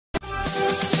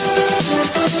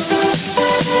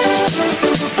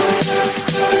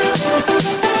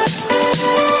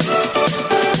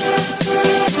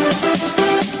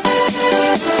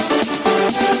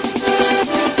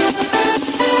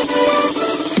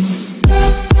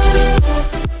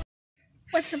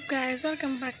What's up guys,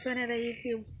 welcome back to another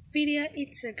YouTube video.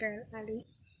 It's your girl Ali,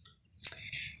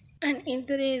 and in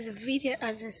today's video,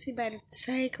 as you see by the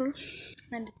title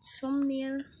and the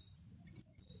thumbnail,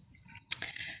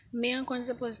 me and Kwan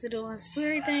supposed to do a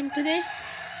story time today,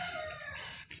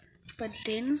 but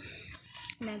then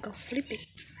I go flip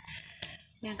it.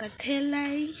 I go tell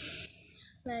lie,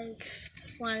 like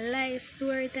one lie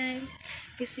story time.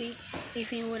 You see, if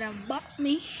he would have bought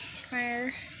me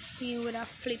or he would have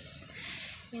flipped,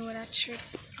 he would have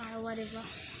tripped or whatever.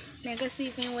 I go see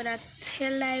if he would have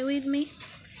tell lie with me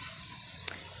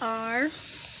or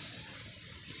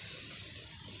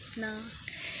no.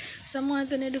 Someone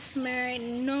to do for me right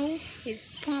now is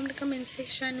spam the comment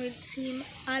section with Team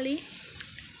Ali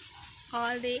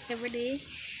all day, every day,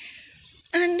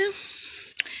 and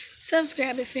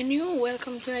subscribe if you're new.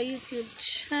 Welcome to our YouTube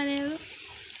channel.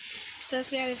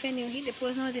 Subscribe if you're new, hit the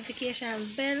post notification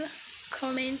bell,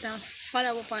 comment and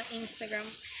follow up on Instagram.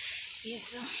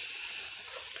 Yes,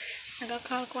 so I got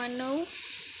call one now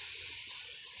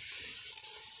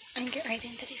and get right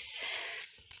into this.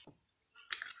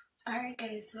 Alright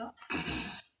guys, so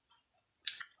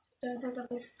don't set up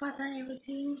his spot and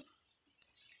everything.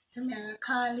 So I'm gonna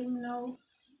call him now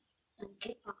and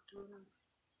get back to him.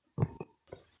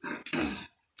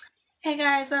 Hey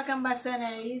guys, welcome back to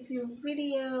another YouTube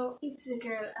video. It's your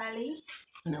girl Ali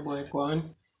and a boy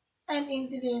Kwan. And in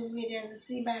today's video, as you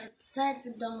see by the sides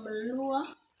down below,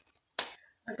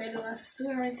 we're gonna do a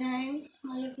story time.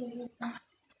 How you feel?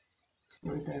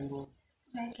 Story time, bro.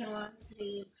 Like you want to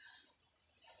sleep.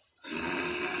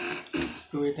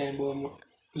 Story time, bro.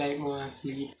 Like you want to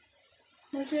sleep.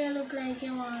 You say you look like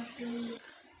you want to sleep.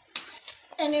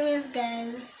 Anyways,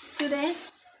 guys, today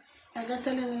I got to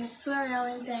tell you a story. I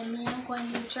went time me and Kwan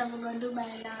travel to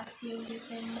Dubai last year in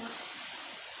December.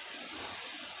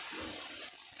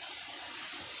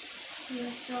 Yeah,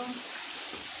 so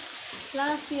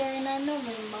last year in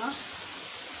November,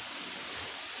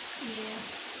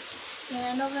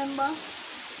 in November,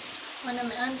 when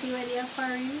my auntie ready a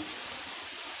foreign,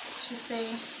 she say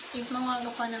if I want to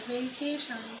go on a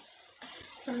vacation,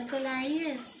 so I tell her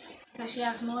yes. So she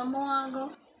have no more want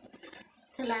go.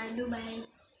 Tell her Dubai,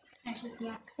 and she say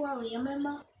a 2 hours,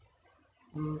 remember?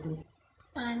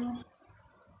 And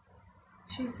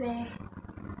she say,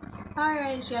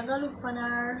 alright, she go look on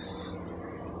her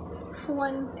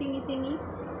phone thingy.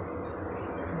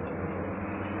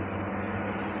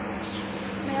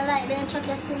 May I like the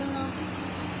truck still now.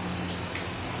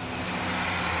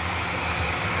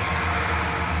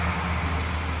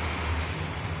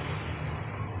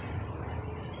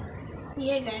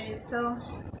 Yeah guys, so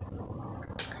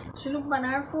she look on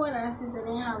her phone and she said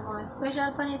they have one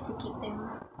special penny to keep them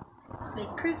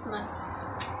for Christmas.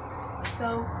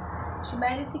 So she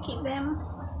buy the ticket them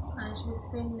and she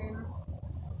send them.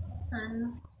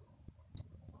 And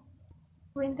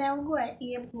when I go at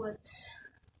airport,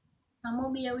 I'm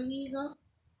gonna be a go,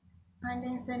 and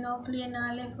then say no plane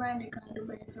or left right they can't do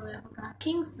better, so we have to go to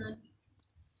Kingston.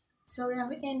 So we have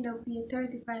to end up here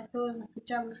 35,000 to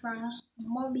travel from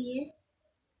Mobile.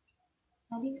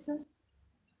 What is it?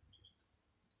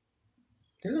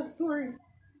 Tell a story.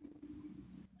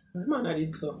 The man I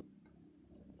did so.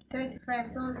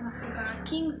 35,000 for go to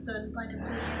Kingston for the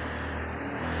plane.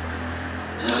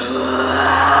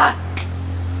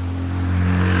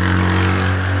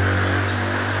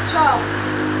 Ciao.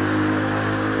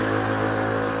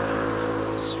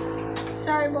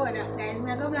 Sorry about that, guys. I'm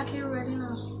gonna block you already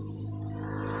now.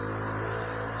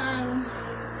 And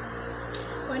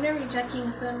when I reach at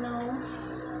Kingston now,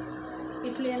 the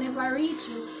plane never reach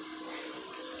it.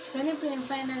 So when the plane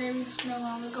finally reached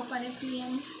now, and we go on the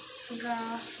plane to go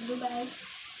Dubai.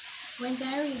 When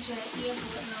I reach the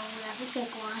airport now, we have to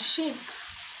take one ship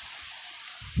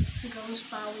to go which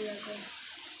part we are going.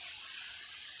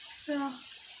 So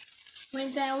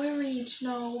when time we reach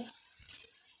now,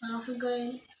 if we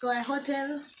go a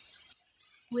hotel,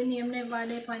 we name never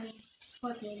there on the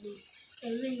hotel this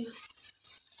every.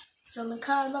 So I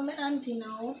call by my auntie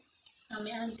now, and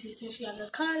my auntie says she have to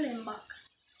call them back.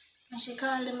 And she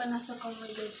called them and I said come we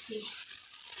get free.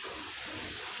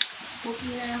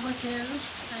 Booking a hotel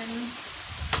and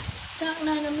talk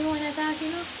now, no me wanna talk,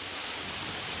 you know.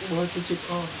 What to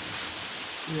check off?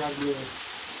 We are good.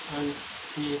 And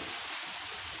we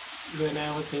go in a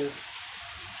hotel.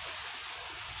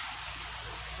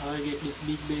 I'll get this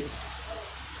big bed.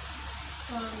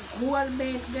 Gold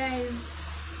bed, guys.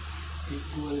 Big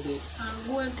gold bed.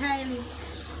 Gold toilet.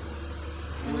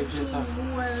 Gold dresser.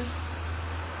 Gold.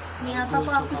 Me have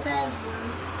papa beside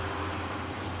gold.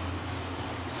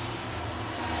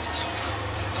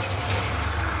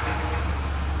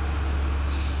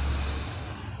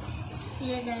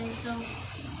 Yeah, guys, so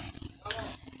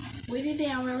we did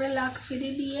there and we relax for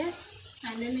the day,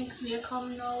 and the next day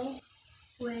come now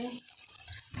where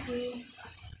we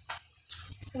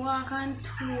walk on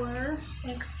tour,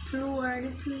 explore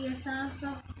the place and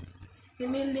so the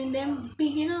building them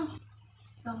big, you know.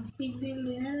 Some big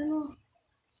building, I don't know.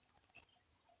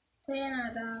 So you know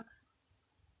dog.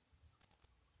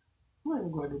 Why you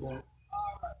go to that?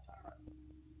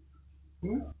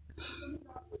 Hmm?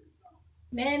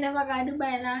 They never got to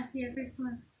Dubai last year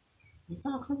Christmas. You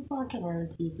talk some fucking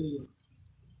hard people.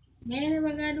 They never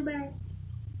got to Dubai.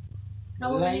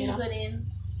 How would you go then?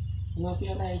 You know, see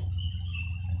a lie.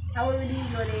 How would you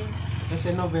go then? Let's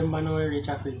say November now we reach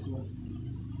a Christmas.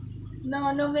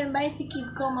 No, November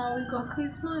ticket come and we go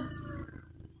Christmas.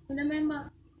 You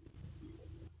remember?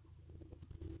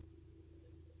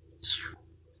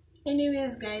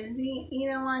 Anyways, guys, you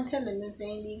don't want to tell them the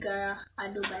same they got a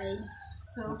Dubai.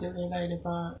 So, I tell you like the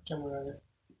camera there.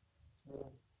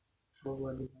 So, show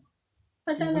what Dubai.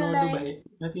 but I Even don't now like. Dubai,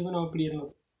 not even now plane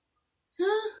now.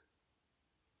 Huh?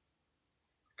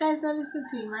 Guys, not listen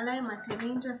to him. I like my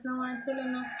telling. Just no one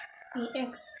telling you the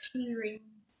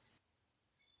experience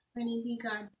when he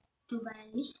got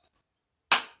Dubai.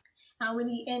 And when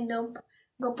he end up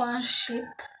go on ship,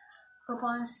 go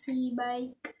on sea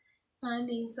bike, and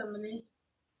do something.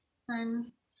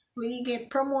 And when he get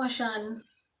promotion,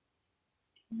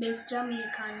 best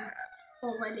Jamaican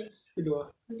over there. You do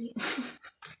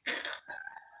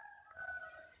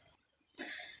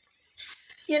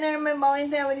You know, remember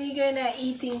when time when you go in a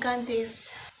eating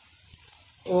contest?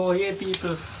 Oh yeah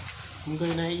people, I'm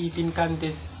going to eating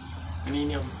contest. And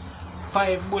then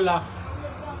 5 bulla,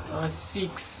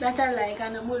 6. That I like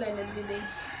and a bull every day.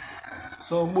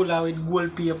 So bulla with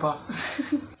gold paper.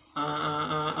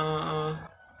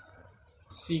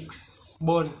 6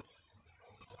 bun.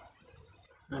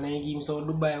 And then you give him some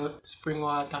Dubai with spring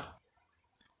water.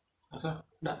 That's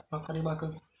that back on the back.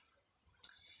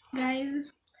 Guys,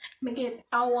 me get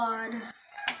award.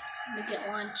 Me get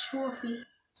one trophy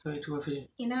So it's trophy.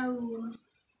 in a room.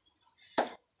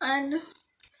 And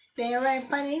they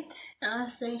write on it and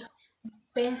say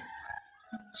best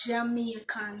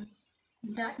Jamaican.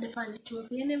 That the pan the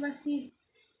trophy. You never see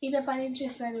it upon the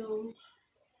dresser though.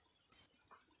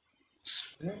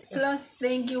 Plus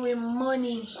they give him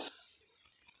money.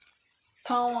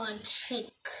 Pound and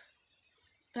check.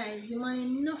 Guys, the money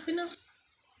enough, you know.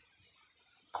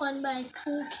 Come buy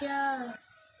 2 car.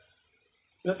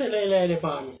 You tell you like the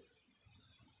palm.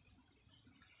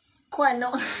 Come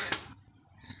no.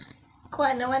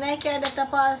 Come no, when I carry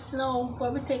that pass now,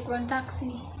 but we take one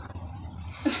taxi.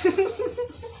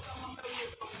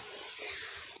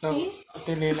 No, I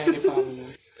tell you like the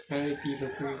palm. Very people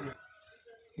crazy.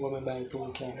 Go and buy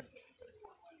 2 car.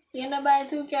 You know buy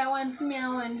 2 car, one for me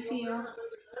and one for you.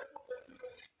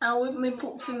 And with me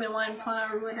put for me one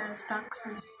pound road and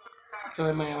taxi. So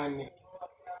am I on me?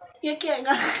 You can't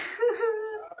go.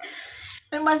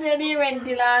 Remember say the rent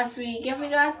last week, you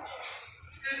forgot?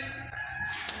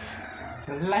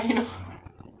 Lie no.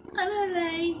 I don't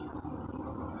lie.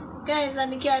 Guys,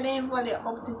 and the car they value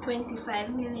up to $25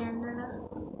 million.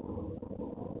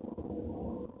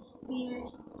 Yeah.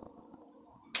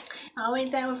 And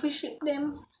when time we ship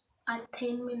them at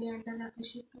 $10 million for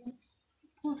shipping.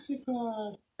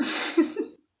 Possible.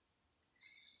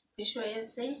 For sure you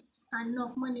say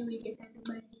enough money we get at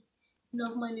Dubai.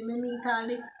 Enough money we meet all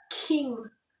the king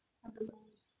of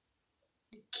Dubai.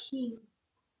 The king.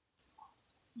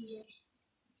 Yeah.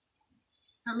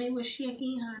 And me was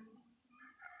shaking hand.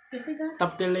 You figure?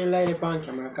 Stop telling like the palm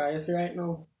camera because you see right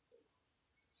now.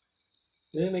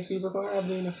 They make people come up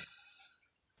there.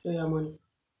 Say your money.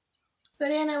 So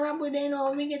then I rob with them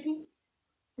how we getting?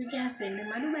 We can send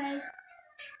them to Dubai.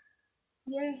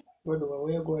 Yeah. Go to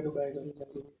where you go to Dubai.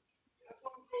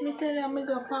 Me tell you me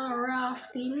go on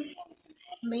rafting.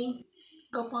 Me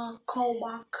go on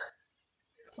cowback.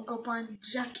 I go on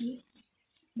jockey.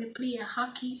 Me play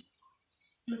hockey.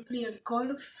 Me play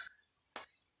golf.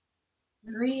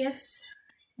 Race.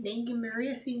 Then give me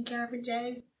racing car for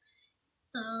drive.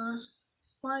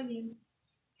 What again?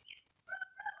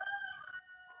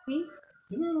 Me?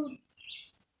 Yeah.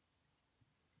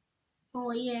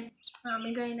 Oh yeah.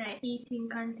 I'm going to eating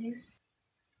contest.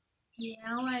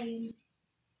 Yeah, why?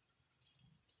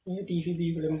 You TV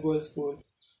people them go school.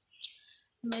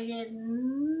 I get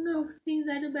enough things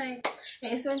at Dubai.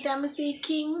 And so when time I see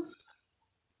King,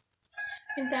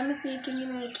 when time I see King, you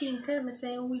know, King tell me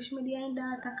say, wish me the end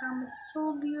daughter because I'm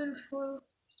so beautiful.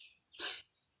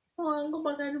 I want to go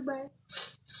back to Dubai.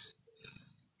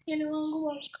 You know, I want to go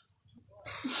back.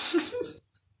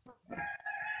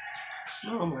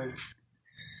 No man.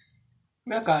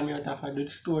 Me call me out of a good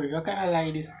story. What kind of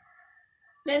lie this?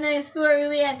 Then a story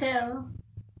we I tell.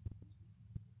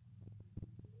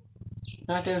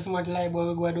 Not tell so much lie about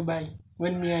we go to Dubai.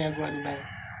 When me and you go to Dubai.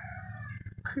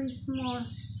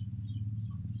 Christmas.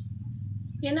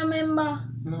 You know remember?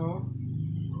 No.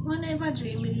 When I ever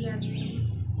dream, really a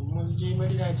dream. You must dream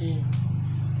of that dream.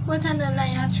 But I don't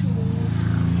lie a true.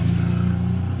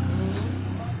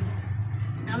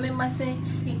 I remember say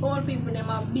the old people them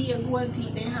have big gold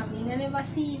teeth they have. You never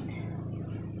see it.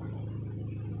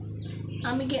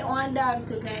 And me get one dog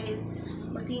too guys.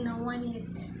 But he don't want it.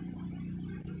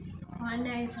 One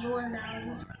nice gold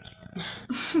dog.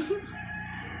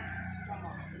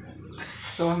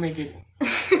 So I make it.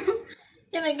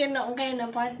 You don't get no kind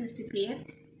of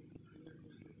participate.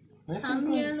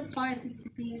 I'm here to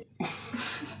participate.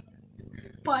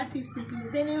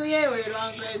 Participate. Anyway, we're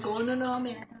long like go no know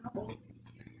me.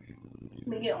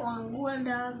 Me get one gold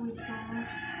dog with some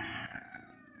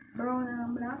brown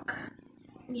and black.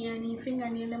 Me and his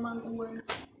fingernail them are gold.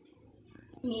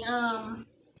 Me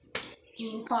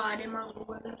me paw them are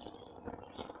gold.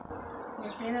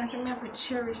 You see that me have to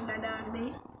cherish that dog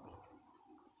there.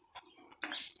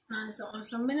 And so I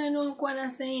don't know what I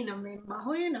say you don't remember.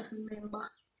 How you not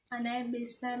remember? And I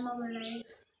best time of my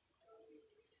life.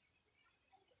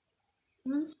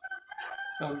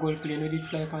 So a gold plane with it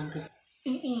fly panty.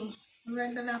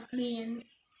 Regular plane.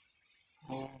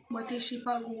 Oh. But the ship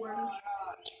a gold.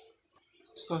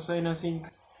 So in a sink.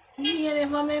 You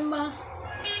never remember?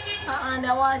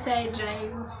 Underwater I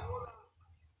drive.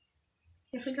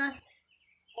 You forgot?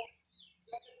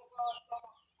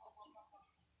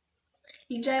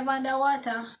 You drive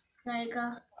underwater like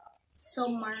a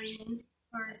submarine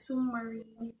or a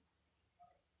submarine.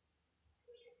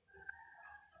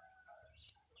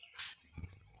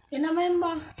 You know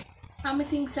remember? How many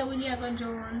things that we are going to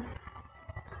drown?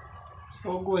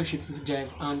 How gold ship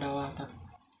drive underwater?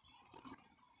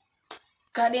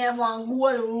 Because they have one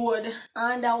gold road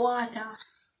underwater.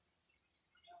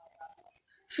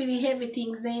 For the heavy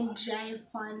things they drive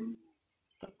on.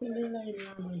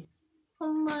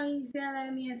 Oh my god,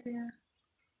 I'm here.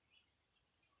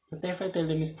 But if I tell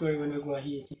them a story when we go to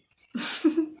Haiti.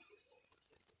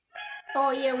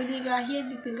 Oh yeah, we did go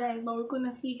Haiti guys, but we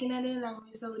couldn't speak in their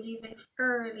language, so we did it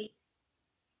early.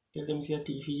 Tell them see a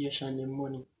TV Asian them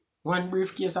money. One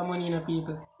briefcase of money in a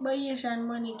people. But Asian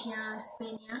money can't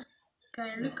spend, yeah?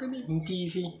 Because look a bit. In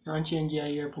TV and change your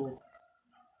airport.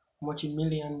 Much $1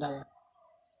 million.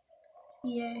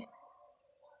 Yeah.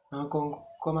 And come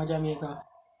to Jamaica,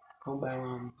 come buy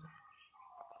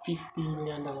 $15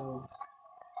 million house.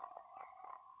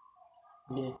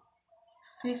 Yeah.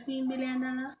 $15 billion?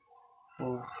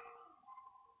 House.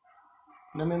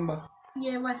 Remember?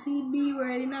 You ever see B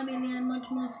word in a million much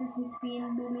more than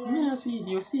 15 billion? Yeah, see it,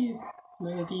 you see it.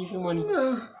 My TV money.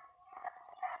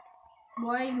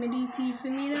 Boy, me did tea for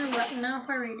me now, rotten off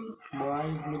already.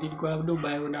 Boy, me did go to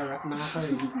Dubai with a rat now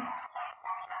already.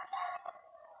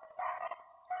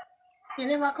 You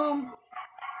never come?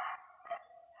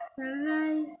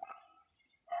 Alright.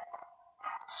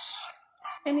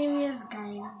 Anyways,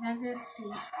 guys, as you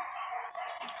see,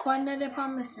 corner the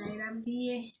on my side and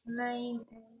be lying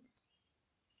there.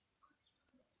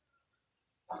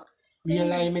 Be a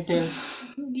lie, me tell.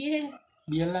 Yeah.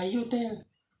 Be a lie, you tell.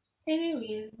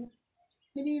 Anyways,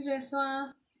 we just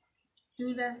want to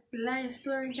do that live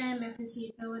story time if you see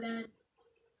if you would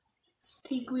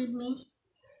stick with me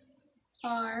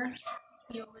or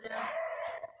you would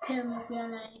tell me say a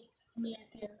lie, me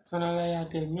a tell. So now lie, I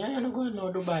tell me, I don't go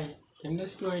to Dubai. And the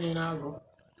story then I go.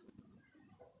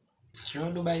 You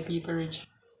know Dubai people rich.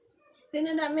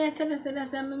 Then that me I tell you say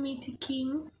that's how I meet the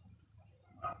king.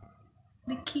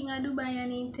 The king of Dubai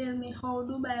and he tell me how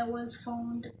Dubai was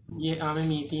found. Yeah, I'm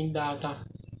meeting data.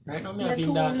 Right now, I'm having You're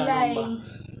too data lie. number.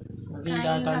 Having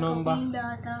data number.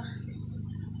 Data.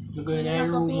 You go in a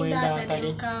room with data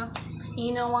there.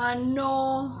 You don't want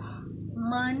no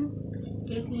man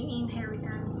getting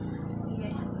inheritance.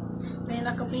 Yeah. So you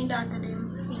lock up in data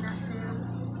them in a cell.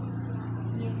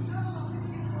 Yeah.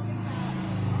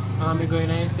 I'm going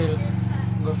to sell.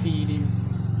 Go feed him.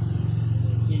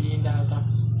 Feed him data.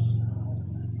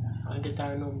 And get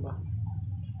our number.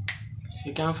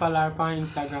 You can follow her on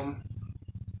Instagram.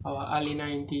 Our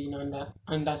Ali19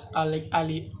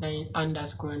 Ali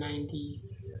underscore 90.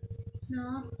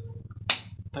 No.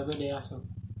 To go there so.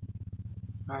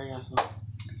 Alright so.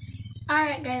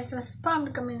 Alright guys, so spam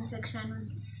the comment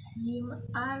section. See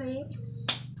Ali.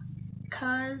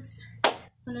 Cause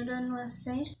when I don't want to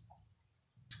say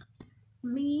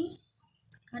me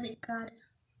are the God.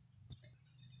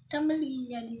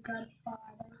 Family are the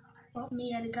godfather. But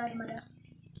me are the godmother.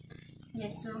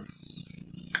 Yes, so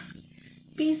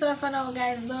Peace out for now,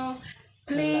 guys. Though,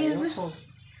 please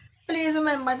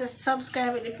remember to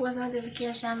subscribe with the post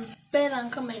notification bell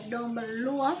and comment down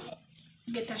below.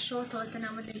 Get a shout out in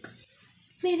our next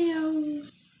video.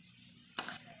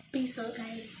 Peace out,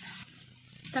 guys.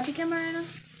 Tap the camera now.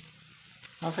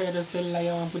 I'm afraid to still lie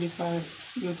and put this on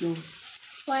YouTube.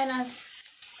 Why not?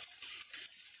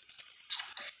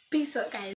 Peace out, guys.